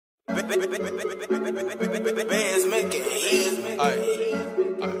Bands making hits.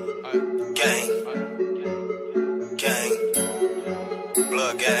 Gang. Gang.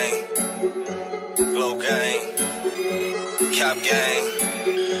 Blood gang. Glow gang. Cop gang.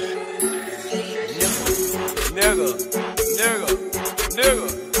 Nigga.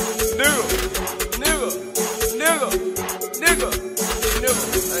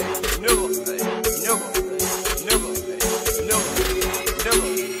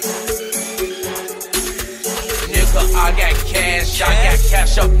 I got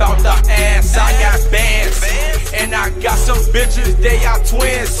cash up out the ass. I got bands, and I got some bitches. They are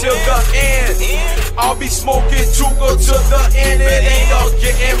twins, silver ends. I'll be smoking Jugo to the end. It ain't no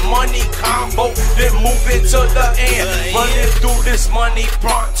getting money combo, then moving to the end. Running through this money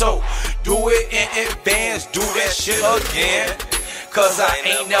pronto. Do it in advance, do that shit again. Cause I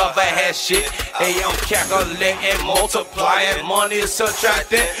ain't never had shit. Hey, I'm calculating, multiplying, money is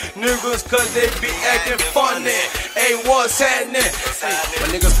subtracting. Niggas cause they be acting funny. Hey, what's happening? My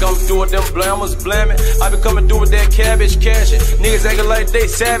niggas come through with them blammers blamming. I be coming through with that cabbage cashing. Niggas acting like they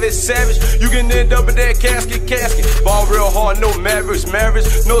savage. You can end up in that casket. Ball real hard, no Mavericks.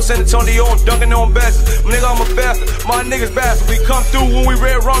 No San Antonio, I'm dunking on bastards. Nigga, I'm a bastard. My niggas bastard. We come through when we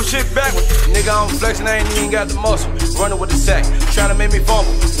red wrong shit backwards. Nigga, I'm flexing, I ain't even got the muscle. Running with the sack, try to make me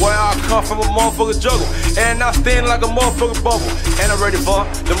fumble. Where I come from, a motherfucker juggle. And I stand like a motherfucker bubble. And I'm ready for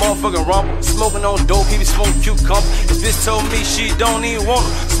the motherfucking rumble. Smoking on dope, he be smoking cucumber. This bitch told me she don't even want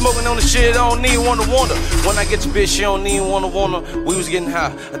her. Smoking on the shit, I don't even wanna wonder. When I get your bitch, she don't even wanna. We was getting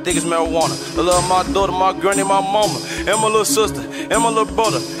high, I think it's marijuana. I love my daughter, my granny, my mama. And my little sister, and my little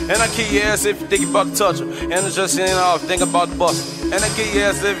brother. And I kick your ass if you think about to touch her. And I just seen her, think about the bust. And I kick your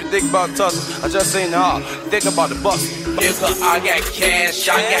ass if you think about to touch her. I just seen her, think about the bust. Nigga, I got cash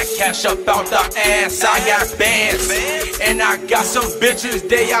up out the ass. I got bands, and I got some bitches,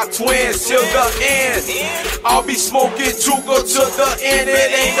 they are twins, silver ends. I'll be smoking Jugo to the end.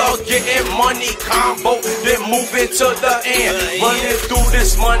 It ain't no getting money combo, then moving to the end. Running through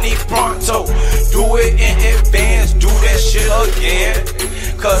this money pronto. Do it in advance, do that shit again.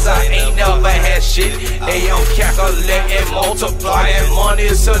 Cause I ain't never had shit. Hey, I'm calculating, multiplying, money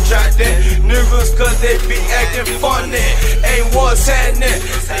is subtracting. Niggas cause they be acting funny. Hey, what's happening?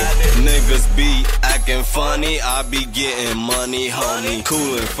 Niggas be acting funny, I be getting money, homie.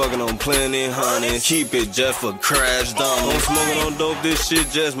 Coolin', fucking on plenty, honey. Keep it just for crash dummies. I'm smoking on dope, this shit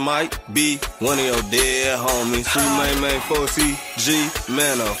just might be one of your dead homies. 3 main 4CG,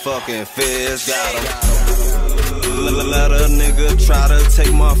 man, a fucking fizz got him. Let a nigga try to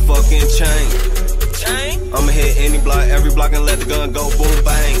take my fucking chain. I'ma hit any block, every block, and let the gun go boom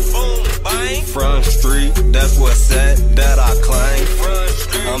bang. Front street, that's what's set, that I claim.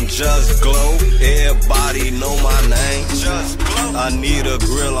 I'm JusGlo, everybody know my name. I need a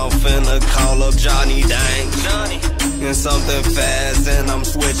grill, I'm finna call up Johnny Dang. And something fast, and I'm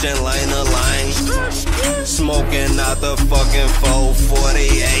switching lane to lane. Smoking out the fucking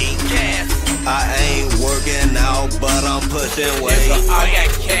 448. I ain't working out, but I'm pushing weight. I got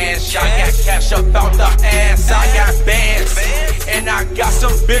cash up out the ass. I got bands, and I got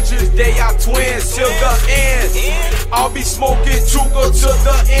some bitches, they are twins, silver ends. I'll be smoking Jugo to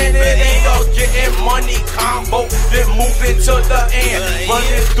the end. It ain't no getting money combo, then moving to the end.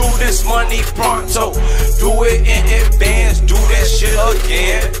 Running through this money pronto. Do it in advance, do that shit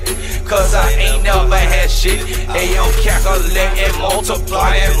again. Cause I ain't never had shit. Hey, I'm calculating,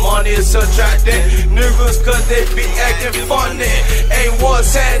 multiplying, money is subtracting. Niggas cause they be acting funny. Hey,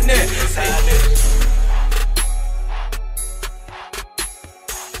 what's happening?